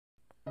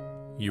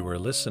You are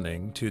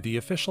listening to the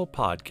official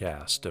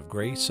podcast of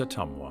Grace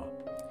Ottumwa,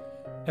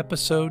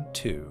 Episode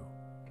 2.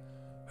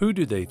 Who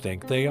do they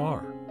think they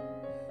are?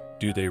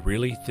 Do they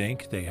really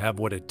think they have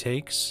what it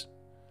takes?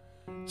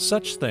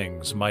 Such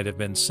things might have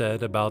been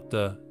said about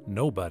the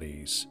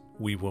nobodies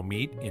we will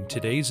meet in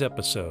today's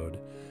episode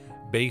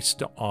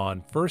based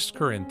on 1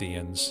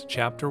 Corinthians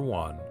chapter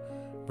 1,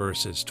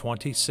 verses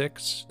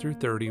 26 through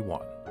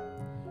 31.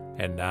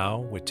 And now,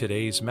 with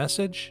today's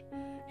message,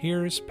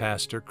 here's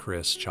Pastor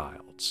Chris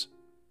Childs.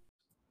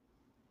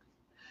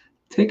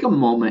 Take a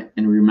moment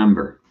and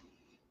remember.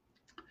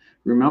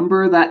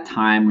 Remember that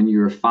time when you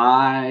were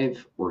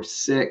 5 or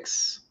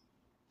 6,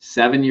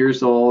 7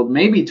 years old,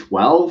 maybe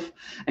 12,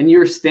 and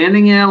you're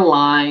standing in a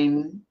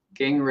line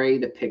getting ready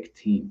to pick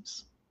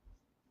teams.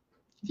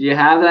 Do you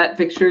have that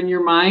picture in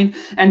your mind?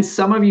 And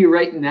some of you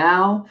right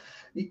now,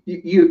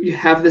 you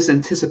have this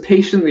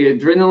anticipation, the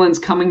adrenaline's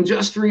coming,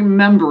 just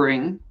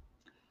remembering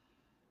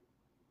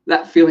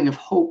that feeling of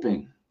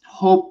hoping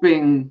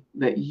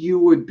that you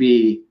would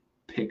be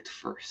picked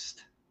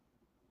first.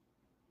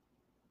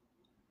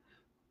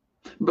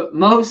 But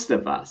most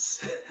of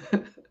us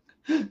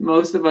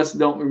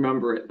don't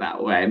remember it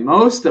that way.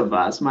 Most of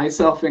us,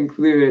 myself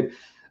included,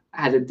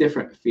 had a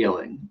different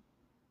feeling.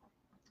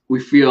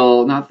 We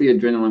feel not the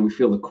adrenaline, we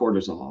feel the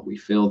cortisol, we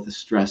feel the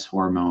stress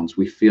hormones,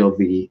 we feel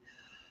the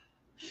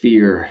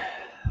fear,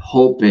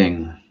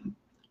 hoping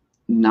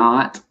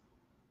not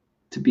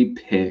to be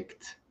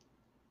picked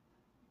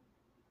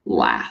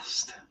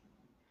last.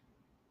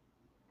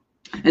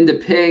 And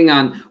depending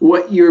on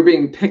what you're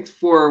being picked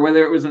for,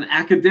 whether it was an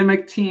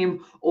academic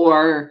team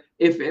or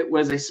if it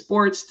was a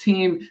sports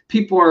team,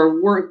 people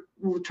are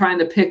trying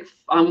to pick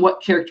on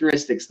what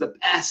characteristics: the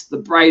best, the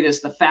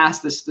brightest, the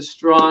fastest, the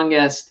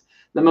strongest,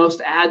 the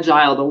most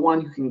agile, the one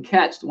who can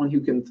catch, the one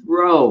who can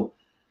throw.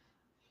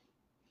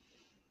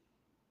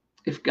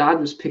 If God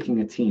was picking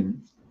a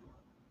team,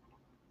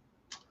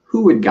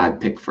 who would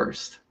God pick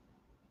first?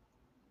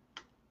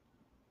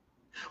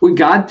 Would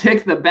God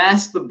pick the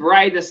best, the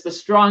brightest, the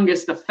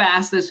strongest, the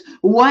fastest?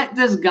 What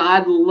does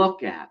God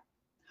look at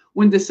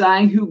when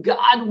deciding who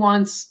God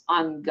wants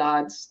on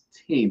God's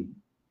team?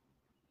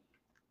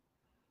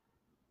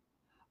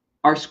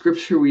 Our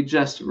scripture we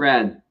just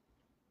read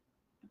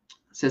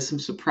says some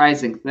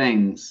surprising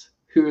things.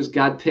 Who does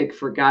God pick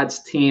for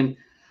God's team?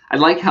 I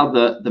like how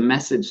the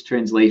Message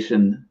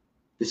translation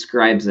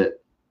describes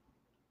it.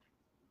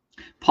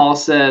 Paul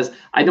says,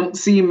 "I don't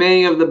see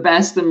many of the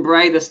best and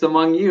brightest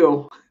among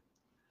you."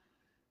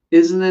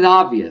 Isn't it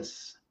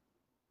obvious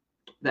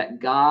that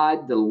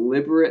God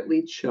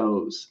deliberately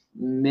chose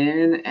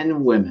men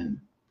and women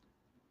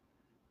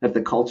that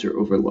the culture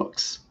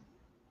overlooks?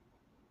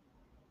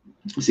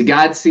 See,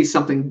 God sees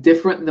something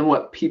different than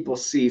what people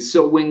see.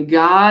 So when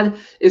God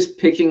is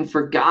picking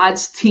for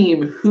God's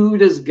team, who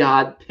does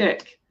God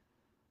pick?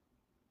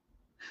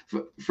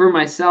 For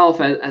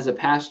myself as a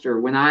pastor,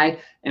 when I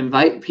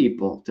invite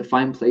people to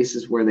find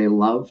places where they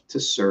love to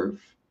serve,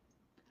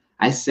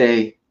 I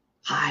say,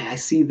 "Hi, I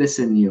see this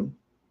in you.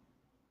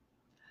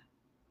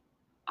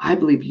 I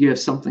believe you have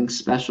something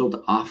special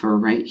to offer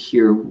right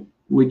here.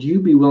 Would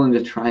you be willing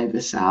to try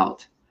this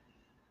out?"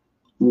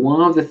 One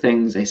of the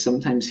things I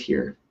sometimes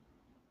hear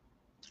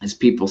is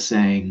people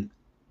saying,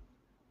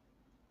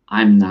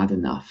 "I'm not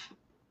enough."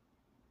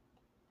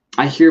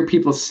 I hear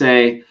people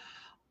say,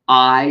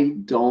 "I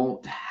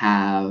don't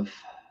have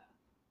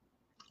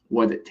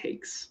what it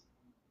takes."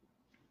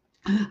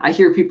 I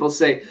hear people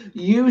say,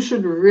 "You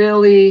should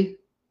really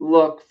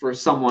look for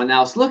someone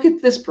else. Look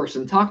at this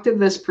person. Talk to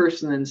this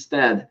person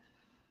instead.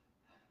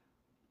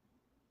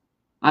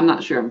 I'm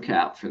not sure I'm cut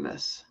out for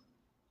this."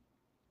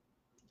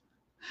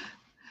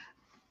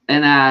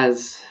 And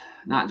as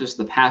not just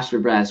the pastor,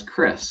 but as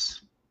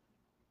Chris,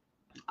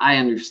 I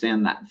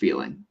understand that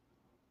feeling.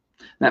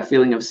 That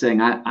feeling of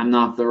saying, I'm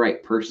not the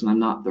right person. I'm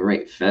not the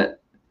right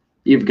fit.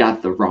 You've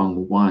got the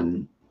wrong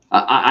one.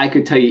 I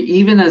could tell you,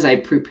 even as I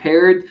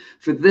prepared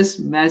for this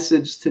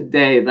message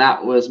today,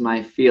 that was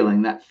my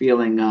feeling. That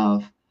feeling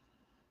of,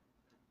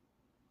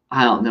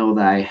 I don't know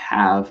that I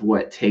have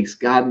what it takes.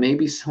 God,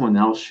 maybe someone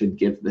else should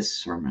give this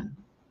sermon.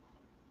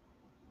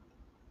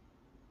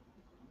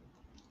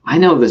 I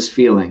know this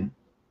feeling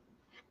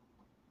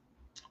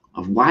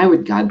of, why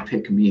would God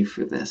pick me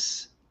for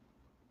this?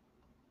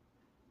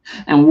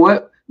 And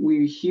what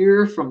we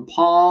hear from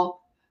Paul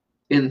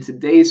in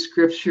today's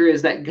scripture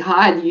is that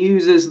God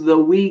uses the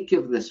weak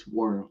of this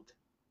world.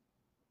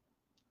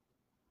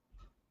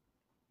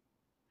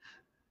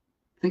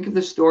 Think of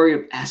the story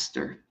of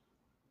Esther.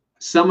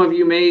 Some of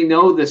you may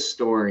know this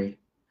story.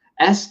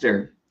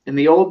 Esther in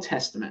the Old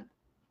Testament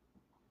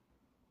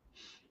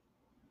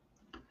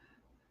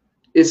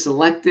is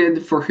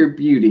selected for her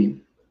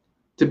beauty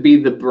to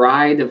be the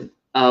bride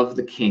of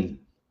the king.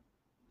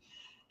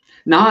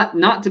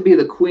 Not to be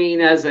the queen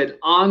as an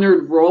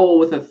honored role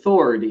with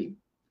authority,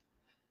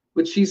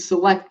 but she's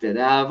selected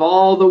out of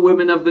all the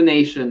women of the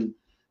nation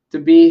to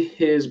be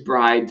his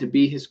bride, to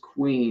be his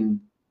queen,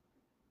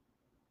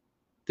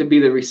 to be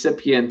the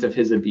recipient of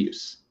his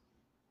abuse.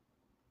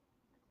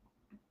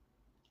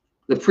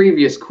 The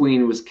previous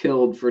queen was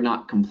killed for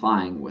not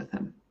complying with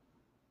him.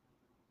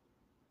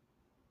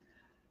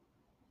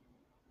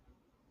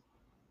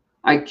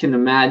 I can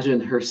imagine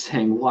her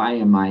saying, "Why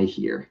am I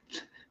here?"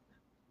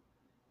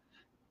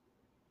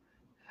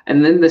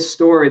 And in this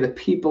story, the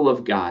people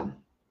of God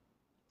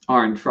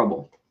are in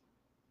trouble.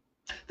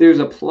 There's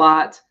a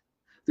plot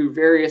through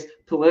various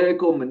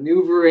political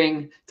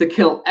maneuvering to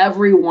kill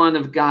every one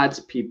of God's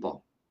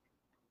people.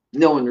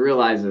 No one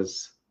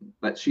realizes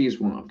that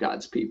she's one of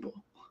God's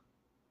people.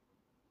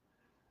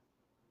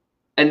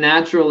 And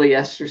naturally,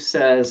 Esther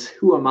says,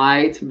 "Who am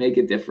I to make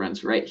a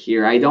difference right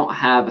here? I don't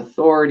have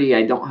authority.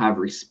 I don't have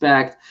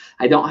respect.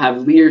 I don't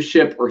have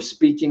leadership or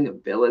speaking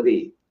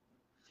ability.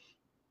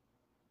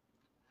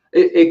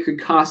 It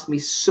could cost me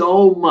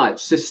so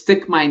much to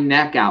stick my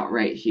neck out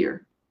right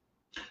here."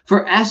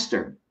 For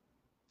Esther,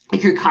 it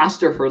could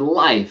cost her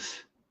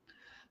life.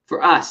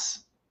 For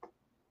us,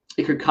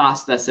 it could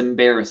cost us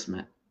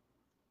embarrassment.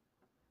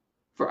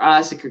 For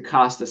us, it could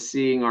cost us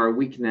seeing our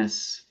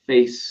weakness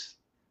face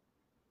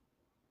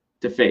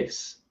to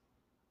face.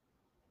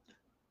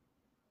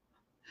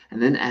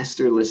 And then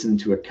Esther listened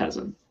to a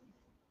cousin.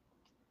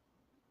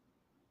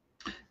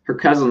 Her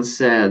cousin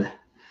said,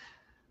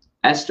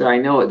 "Esther, I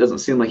know it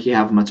doesn't seem like you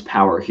have much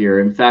power here.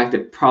 In fact,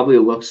 it probably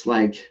looks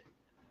like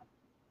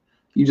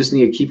you just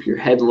need to keep your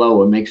head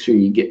low and make sure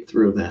you get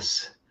through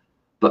this.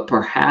 But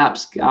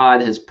perhaps God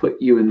has put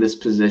you in this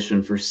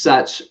position for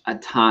such a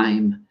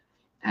time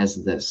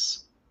as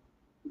this."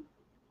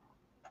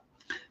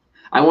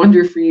 I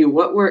wonder for you,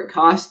 what will it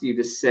cost you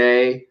to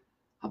say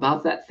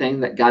about that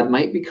thing that God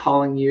might be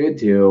calling you to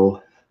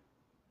do?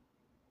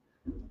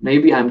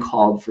 Maybe I'm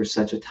called for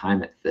such a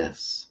time as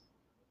this.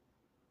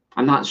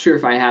 I'm not sure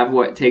if I have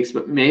what it takes,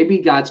 but maybe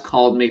God's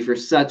called me for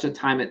such a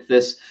time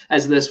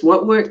as this.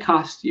 What will it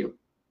cost you?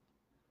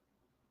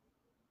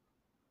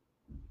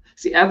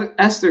 See,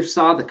 Esther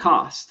saw the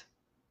cost,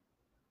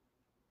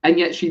 and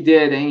yet she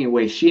did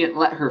anyway. She didn't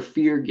let her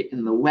fear get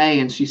in the way,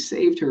 and she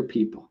saved her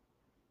people.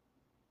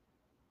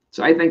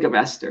 So I think of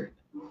Esther.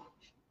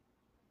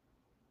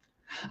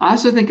 I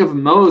also think of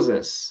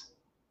Moses.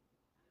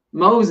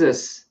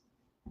 Moses,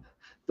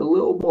 the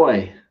little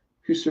boy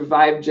who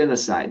survived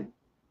genocide.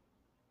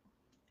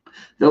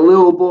 The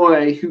little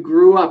boy who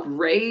grew up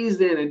raised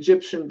in an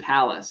Egyptian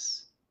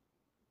palace.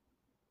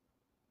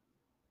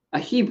 A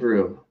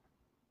Hebrew,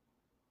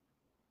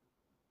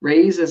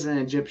 raised as an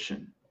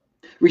Egyptian.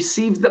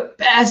 Received the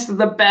best of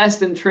the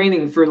best in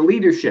training for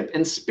leadership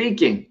and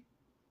speaking.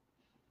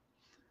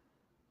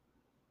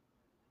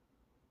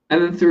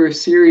 And then through a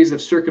series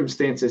of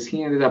circumstances,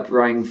 he ended up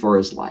running for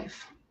his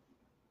life.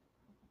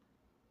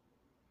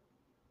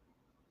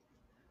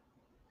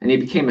 And he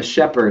became a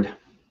shepherd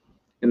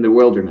in the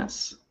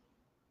wilderness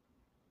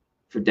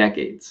for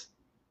decades.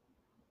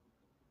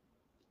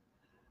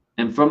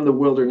 And from the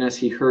wilderness,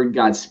 he heard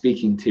God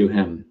speaking to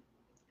him.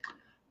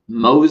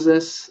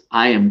 "Moses,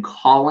 I am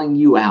calling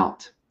you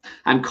out.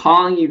 I'm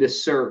calling you to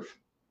serve.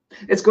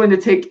 It's going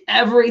to take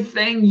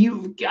everything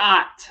you've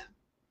got."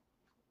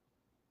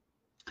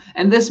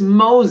 And this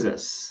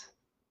Moses,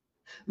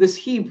 this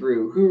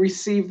Hebrew who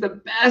received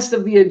the best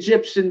of the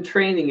Egyptian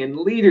training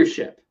in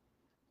leadership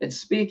and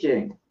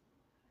speaking,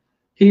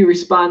 he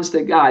responds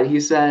to God. He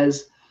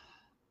says,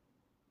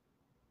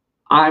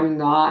 "I'm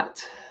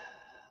not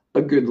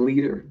a good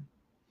leader.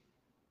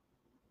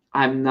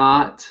 I'm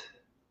not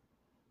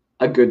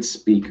a good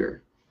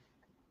speaker.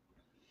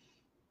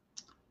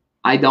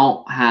 I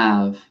don't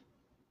have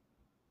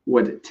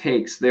what it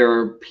takes. There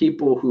are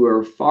people who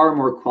are far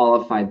more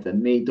qualified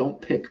than me. Don't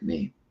pick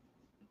me."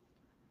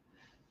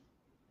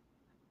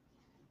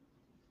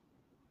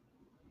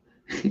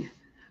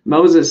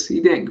 Moses,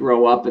 he didn't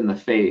grow up in the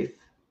faith.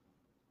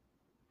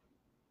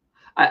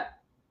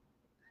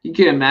 You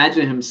can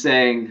imagine him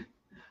saying,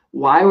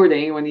 "Why would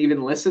anyone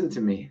even listen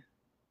to me?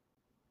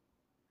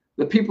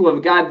 The people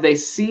of God, they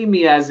see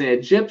me as an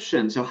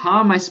Egyptian. So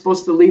how am I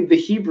supposed to lead the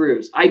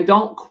Hebrews? I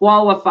don't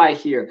qualify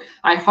here.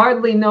 I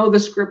hardly know the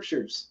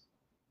scriptures.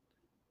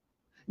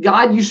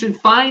 God, you should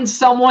find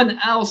someone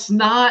else,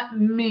 not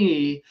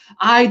me.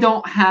 I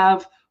don't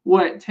have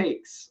what it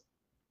takes."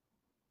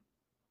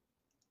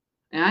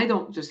 And I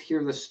don't just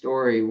hear the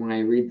story when I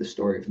read the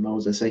story of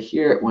Moses. I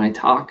hear it when I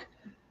talk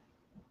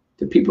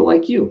to people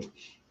like you.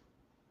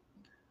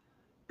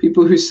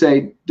 People who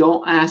say,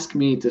 "Don't ask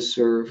me to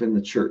serve in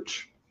the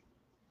church.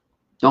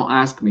 Don't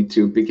ask me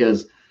to,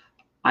 because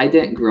I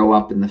didn't grow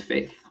up in the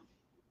faith."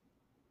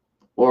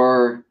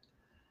 Or,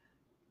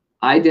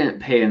 "I didn't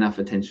pay enough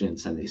attention in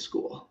Sunday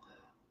school."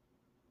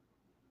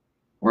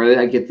 Or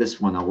I get this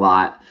one a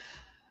lot.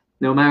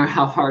 "No matter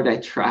how hard I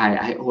try,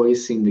 I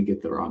always seem to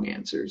get the wrong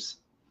answers."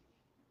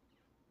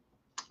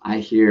 I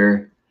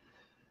hear,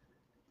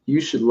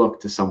 "You should look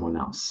to someone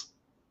else.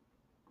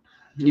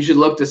 You should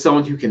look to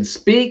someone who can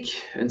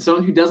speak, and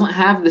someone who doesn't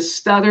have the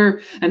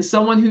stutter, and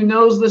someone who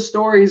knows the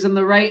stories and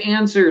the right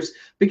answers,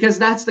 because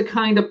that's the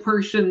kind of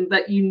person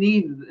that you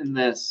need in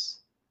this."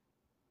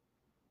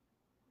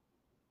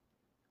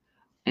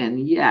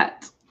 And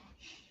yet,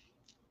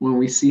 when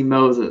we see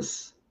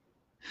Moses,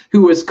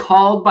 who was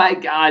called by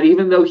God,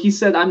 even though he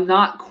said, I'm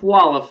not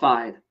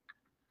qualified,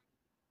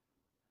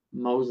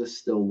 Moses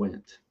still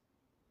went.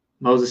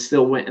 Moses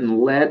still went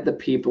and led the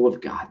people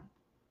of God.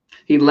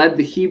 He led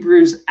the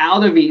Hebrews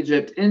out of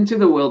Egypt into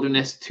the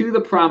wilderness to the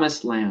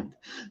promised land.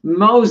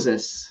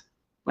 Moses,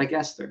 like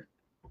Esther,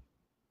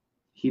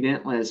 he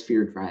didn't let his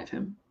fear drive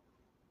him.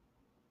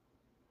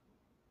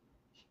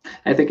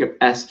 I think of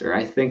Esther.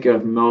 I think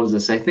of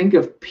Moses. I think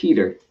of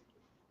Peter,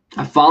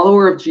 a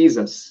follower of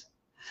Jesus.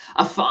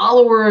 A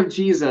follower of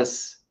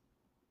Jesus,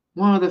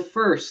 one of the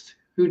first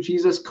who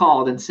Jesus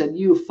called and said,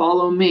 you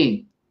follow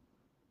me.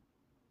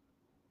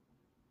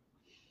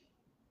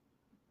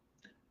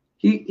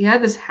 He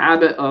had this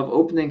habit of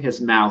opening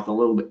his mouth a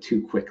little bit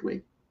too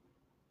quickly.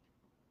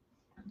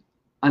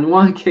 On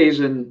one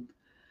occasion,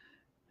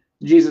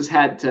 Jesus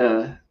had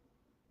to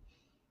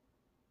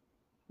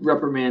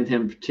reprimand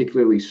him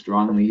particularly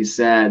strongly. He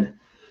said,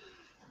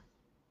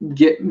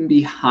 get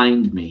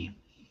behind me.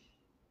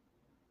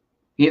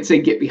 He didn't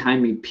say, get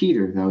behind me,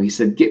 Peter, though. He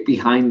said, get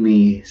behind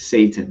me,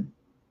 Satan.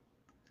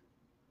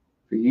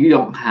 For you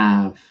don't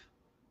have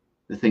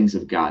the things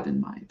of God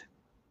in mind.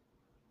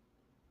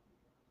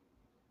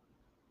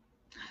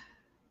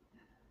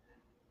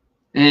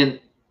 And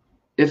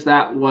if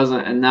that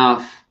wasn't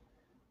enough,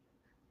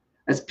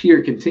 as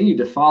Peter continued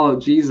to follow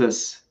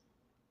Jesus,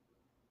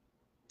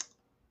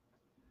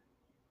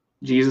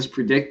 Jesus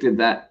predicted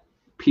that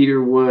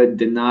Peter would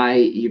deny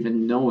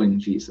even knowing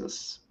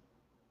Jesus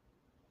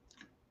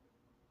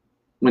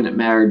when it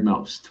mattered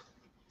most.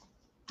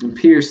 And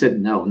Peter said,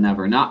 no,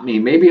 never, not me.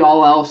 Maybe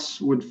all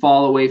else would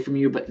fall away from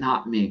you, but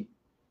not me.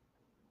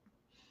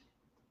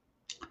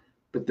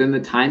 But then the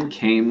time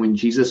came when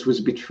Jesus was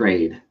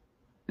betrayed.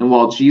 And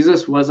while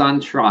Jesus was on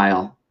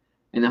trial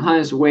and on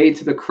his way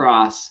to the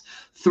cross,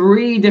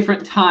 3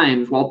 different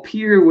times while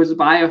Peter was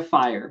by a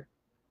fire,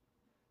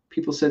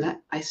 people said,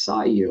 I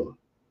saw you.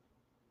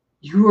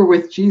 You were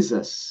with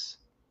Jesus.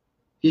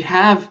 You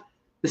have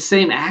the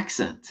same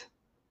accent.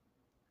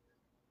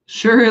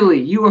 Surely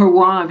you are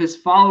one of his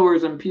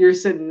followers. And Peter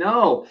said,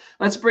 no,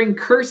 let's bring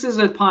curses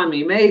upon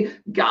me. May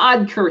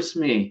God curse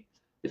me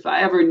if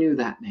I ever knew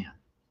that man.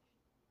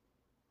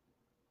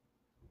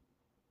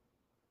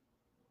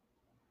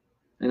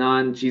 And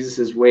on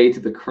Jesus' way to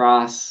the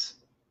cross,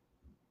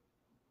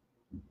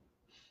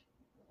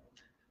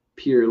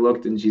 Peter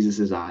looked in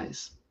Jesus'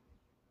 eyes.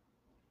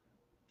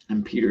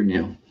 And Peter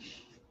knew.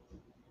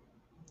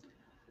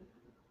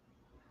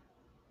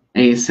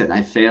 And he said,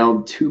 I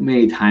failed too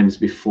many times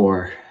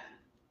before.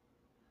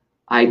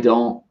 I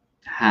don't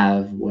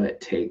have what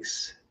it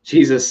takes.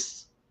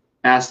 Jesus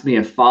asked me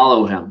to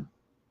follow him.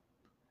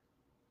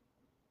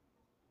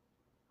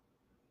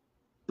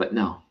 But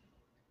no,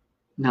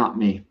 not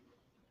me.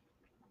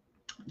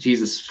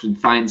 Jesus should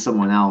find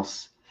someone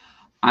else.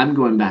 I'm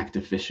going back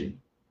to fishing.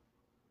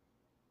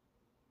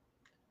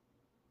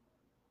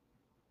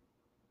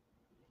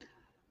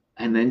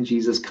 And then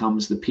Jesus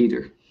comes to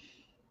Peter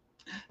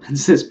and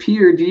says,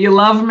 Peter, do you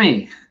love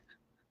me?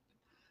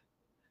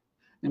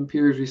 And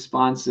Peter's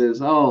response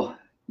is, oh,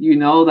 you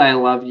know that I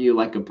love you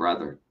like a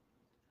brother.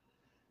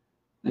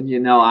 And you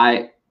know,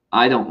 I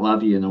don't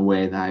love you in a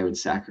way that I would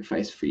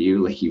sacrifice for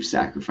you like you've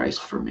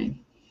sacrificed for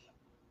me.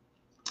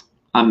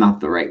 I'm not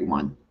the right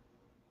one.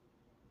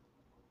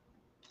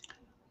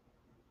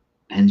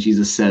 And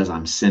Jesus says,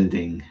 I'm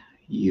sending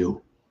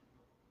you.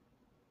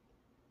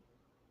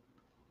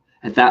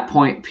 At that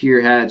point,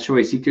 Peter had a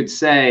choice. He could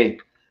say,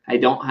 I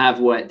don't have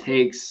what it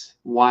takes.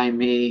 Why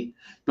me?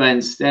 But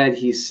instead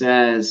he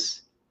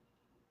says,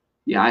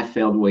 yeah, I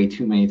failed way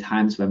too many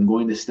times, but I'm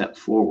going to step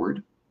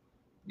forward.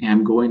 And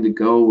I'm going to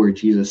go where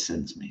Jesus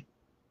sends me.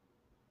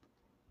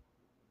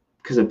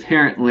 Because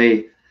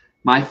apparently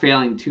my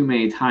failing too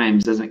many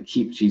times doesn't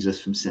keep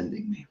Jesus from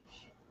sending me.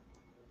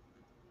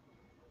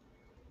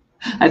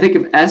 I think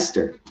of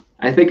Esther.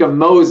 I think of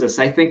Moses.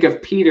 I think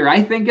of Peter.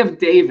 I think of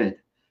David.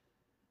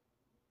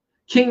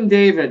 King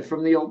David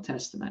from the Old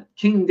Testament.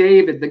 King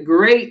David, the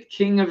great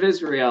king of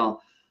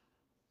Israel.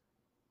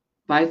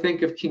 But I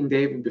think of King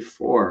David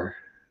before.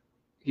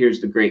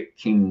 Here's the great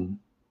king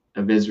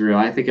of Israel.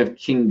 I think of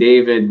King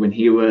David when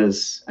he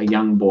was a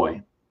young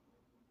boy.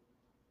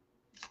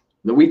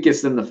 The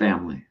weakest in the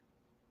family.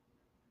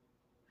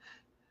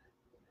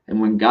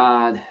 And when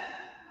God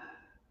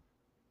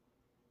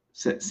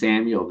sent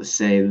Samuel to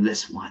say,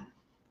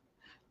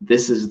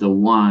 this is the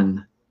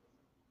one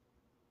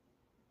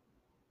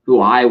who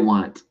I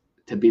want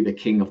to be the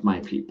king of my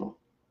people.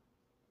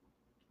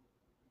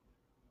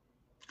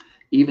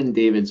 Even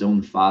David's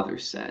own father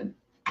said,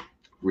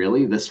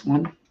 really, this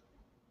one?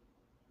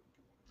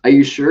 Are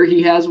you sure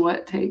he has what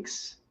it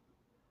takes?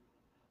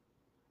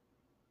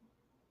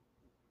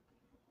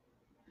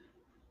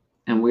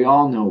 And we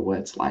all know what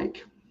it's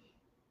like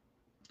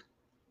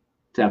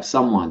to have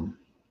someone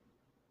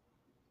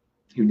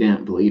who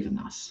didn't believe in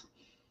us.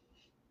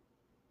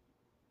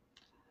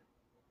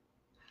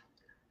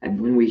 And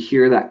when we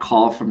hear that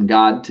call from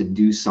God to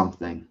do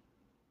something,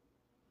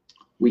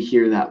 we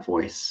hear that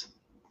voice.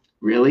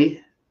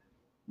 Really?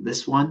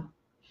 This one?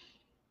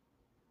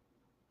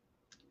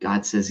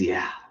 God says,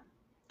 yeah,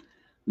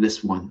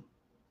 this one.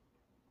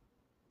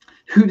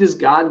 Who does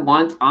God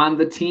want on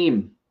the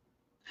team?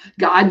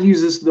 God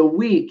uses the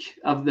weak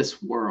of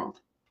this world.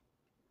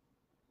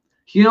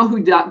 You know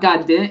who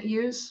God didn't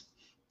use?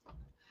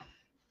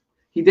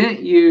 He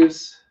didn't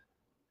use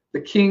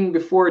the king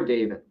before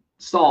David,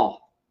 Saul.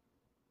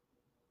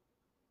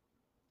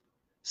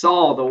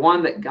 Saul, the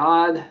one that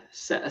God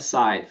set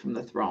aside from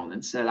the throne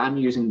and said, I'm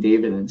using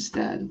David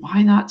instead.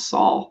 Why not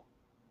Saul?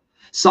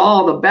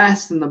 Saul, the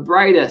best and the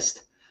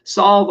brightest.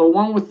 Saul, the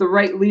one with the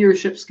right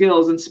leadership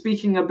skills and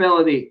speaking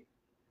ability.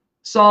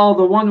 Saul,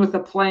 the one with a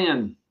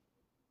plan.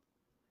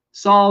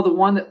 Saul, the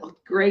one that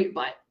looked great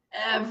by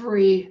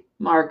every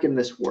mark in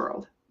this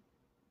world.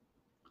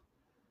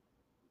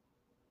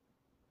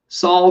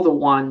 Saul, the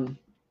one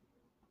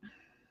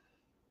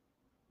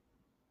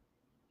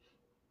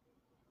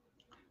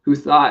who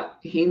thought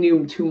he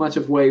knew too much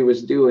of what he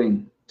was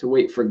doing to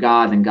wait for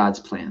God and God's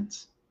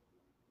plans.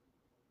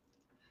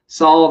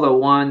 Saul, the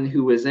one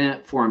who was in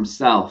it for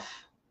himself,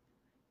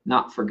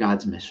 not for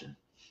God's mission.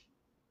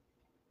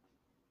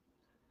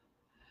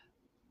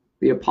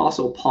 The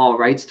Apostle Paul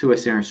writes to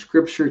us in our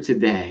scripture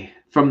today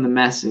from the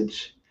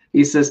Message.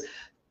 He says,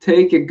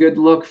 take a good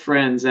look,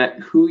 friends, at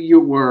who you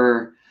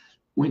were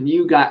when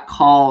you got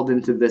called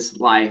into this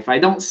life. I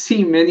don't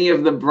see many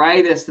of the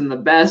brightest and the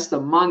best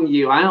among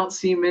you. I don't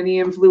see many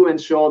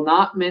influential,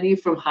 not many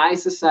from high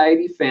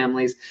society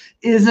families.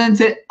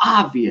 Isn't it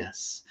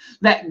obvious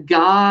that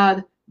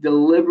God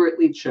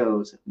deliberately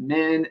chose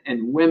men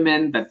and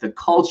women that the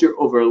culture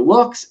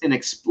overlooks and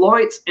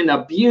exploits and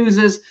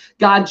abuses?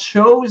 God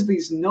chose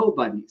these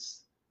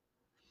nobodies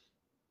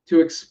to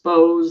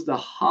expose the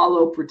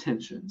hollow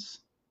pretensions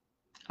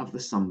of the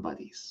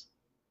somebodies.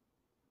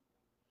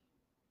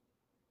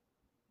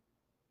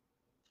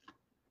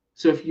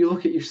 So if you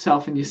look at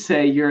yourself and you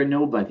say you're a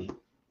nobody,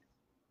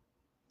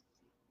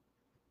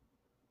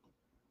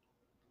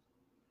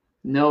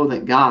 know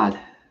that God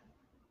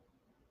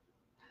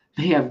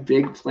may have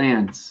big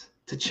plans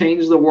to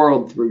change the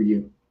world through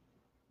you.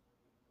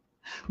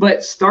 But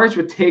it starts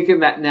with taking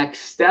that next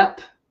step.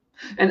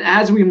 And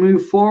as we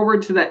move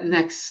forward to that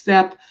next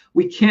step,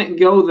 we can't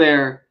go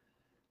there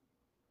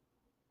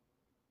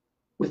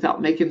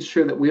without making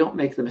sure that we don't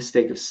make the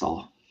mistake of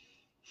Saul.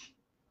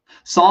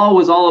 Saul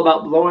was all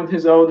about blowing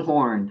his own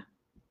horn,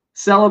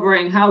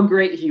 celebrating how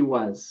great he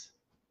was.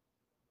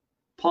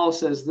 Paul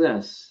says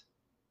this,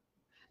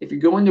 if you're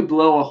going to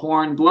blow a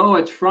horn, blow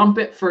a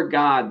trumpet for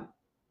God,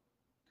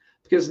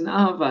 because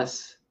none of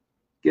us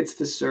gets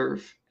to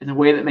serve in a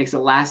way that makes a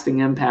lasting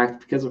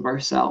impact because of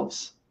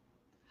ourselves.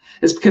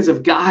 It's because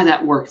of God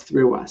at work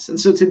through us. And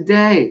so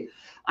today,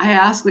 I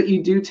ask that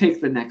you do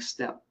take the next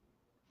step.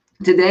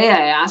 Today,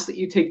 I ask that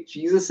you take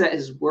Jesus at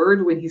his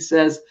word when he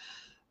says,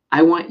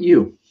 I want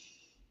you.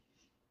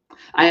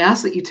 I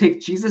ask that you take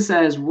Jesus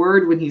at his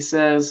word when he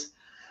says,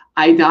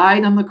 I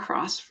died on the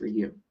cross for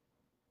you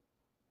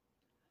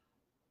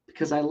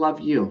because I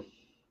love you.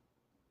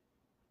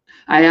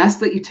 I ask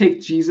that you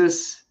take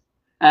Jesus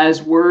at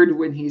his word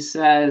when he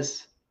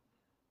says,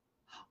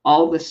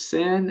 all the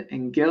sin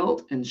and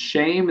guilt and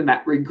shame and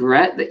that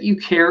regret that you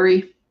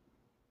carry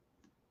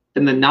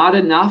and the not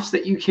enoughs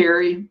that you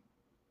carry,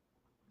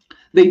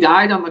 they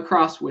died on the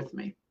cross with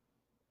me.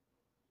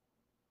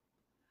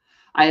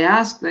 I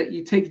ask that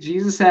you take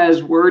Jesus at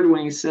his word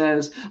when he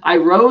says, I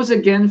rose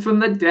again from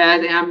the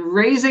dead and I'm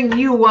raising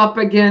you up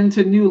again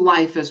to new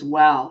life as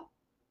well.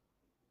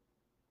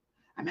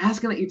 I'm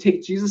asking that you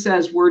take Jesus at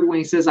his word when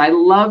he says, I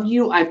love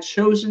you, I've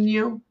chosen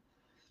you.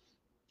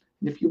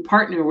 And if you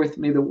partner with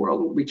me, the world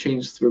will be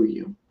changed through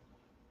you.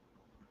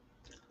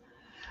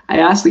 I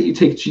ask that you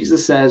take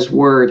Jesus at his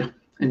word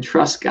and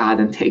trust God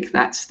and take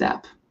that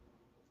step.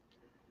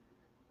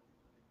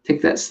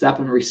 Take that step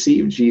and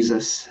receive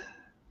Jesus.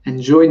 And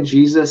join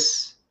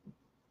Jesus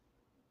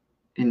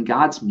in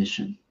God's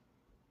mission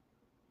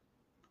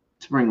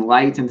to bring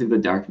light into the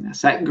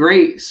darkness. At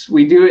Grace,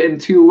 we do it in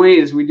two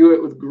ways. We do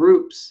it with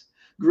groups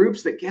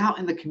that get out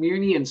in the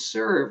community and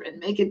serve and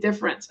make a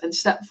difference and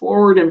step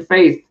forward in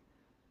faith,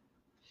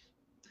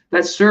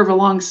 that serve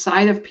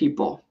alongside of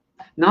people,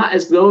 not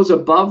as those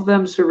above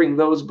them serving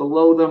those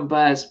below them,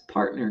 but as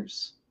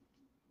partners.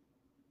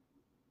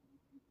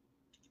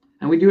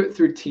 And we do it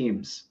through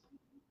teams.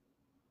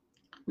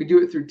 We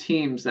do it through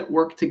teams that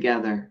work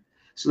together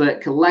so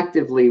that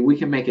collectively we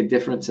can make a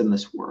difference in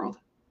this world.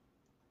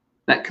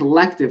 That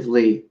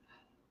collectively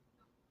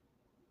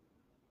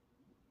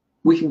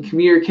we can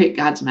communicate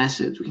God's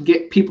message. We can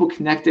get people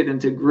connected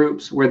into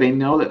groups where they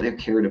know that they're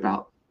cared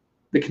about.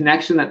 The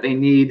connection that they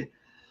need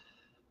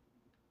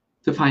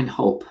to find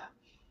hope.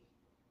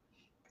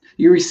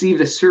 You received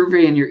a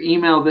survey in your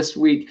email this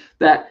week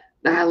that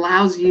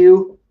allows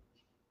you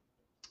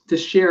to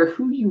share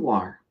who you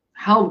are,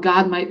 how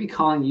God might be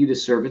calling you to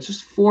serve. It's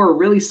just 4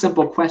 really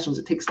simple questions.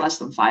 It takes less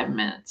than 5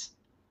 minutes.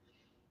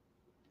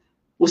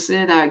 We'll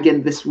send it out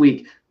again this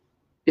week.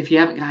 If you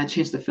haven't got a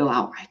chance to fill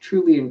out, I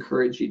truly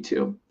encourage you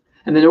to.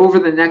 And then over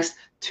the next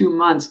 2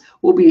 months,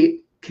 we'll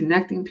be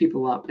connecting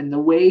people up and the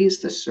ways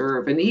to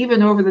serve. And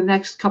even over the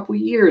next couple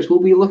of years, we'll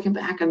be looking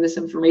back on this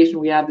information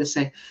we have to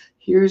say,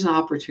 here's an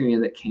opportunity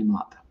that came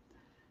up.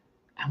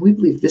 And we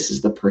believe this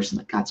is the person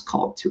that God's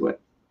called to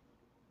it.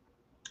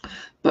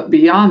 But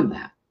beyond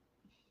that,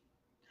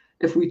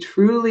 if we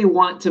truly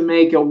want to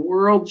make a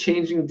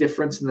world-changing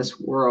difference in this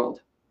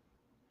world,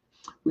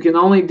 we can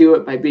only do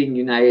it by being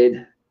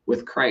united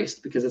with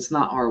Christ, because it's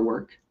not our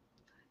work.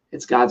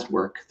 It's God's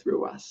work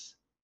through us.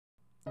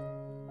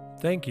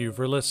 Thank you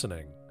for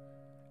listening.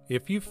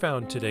 If you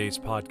found today's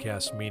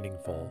podcast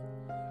meaningful,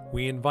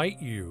 we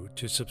invite you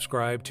to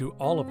subscribe to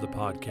all of the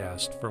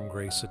podcasts from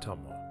Grace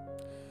Ottumwa.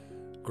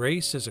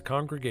 Grace is a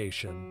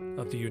congregation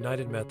of the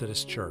United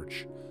Methodist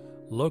Church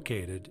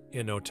located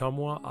in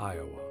Ottumwa,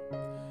 Iowa.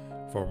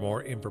 For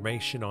more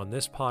information on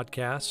this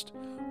podcast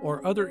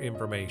or other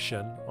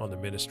information on the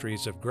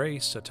ministries of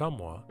Grace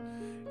Ottumwa,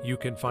 you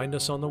can find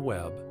us on the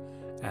web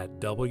at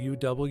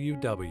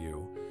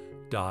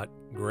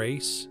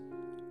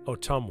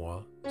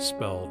www.graceottumwa,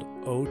 spelled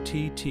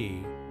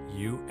OTTUMWA.org.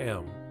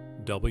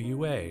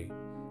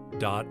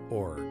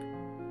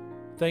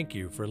 Thank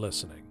you for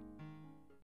listening.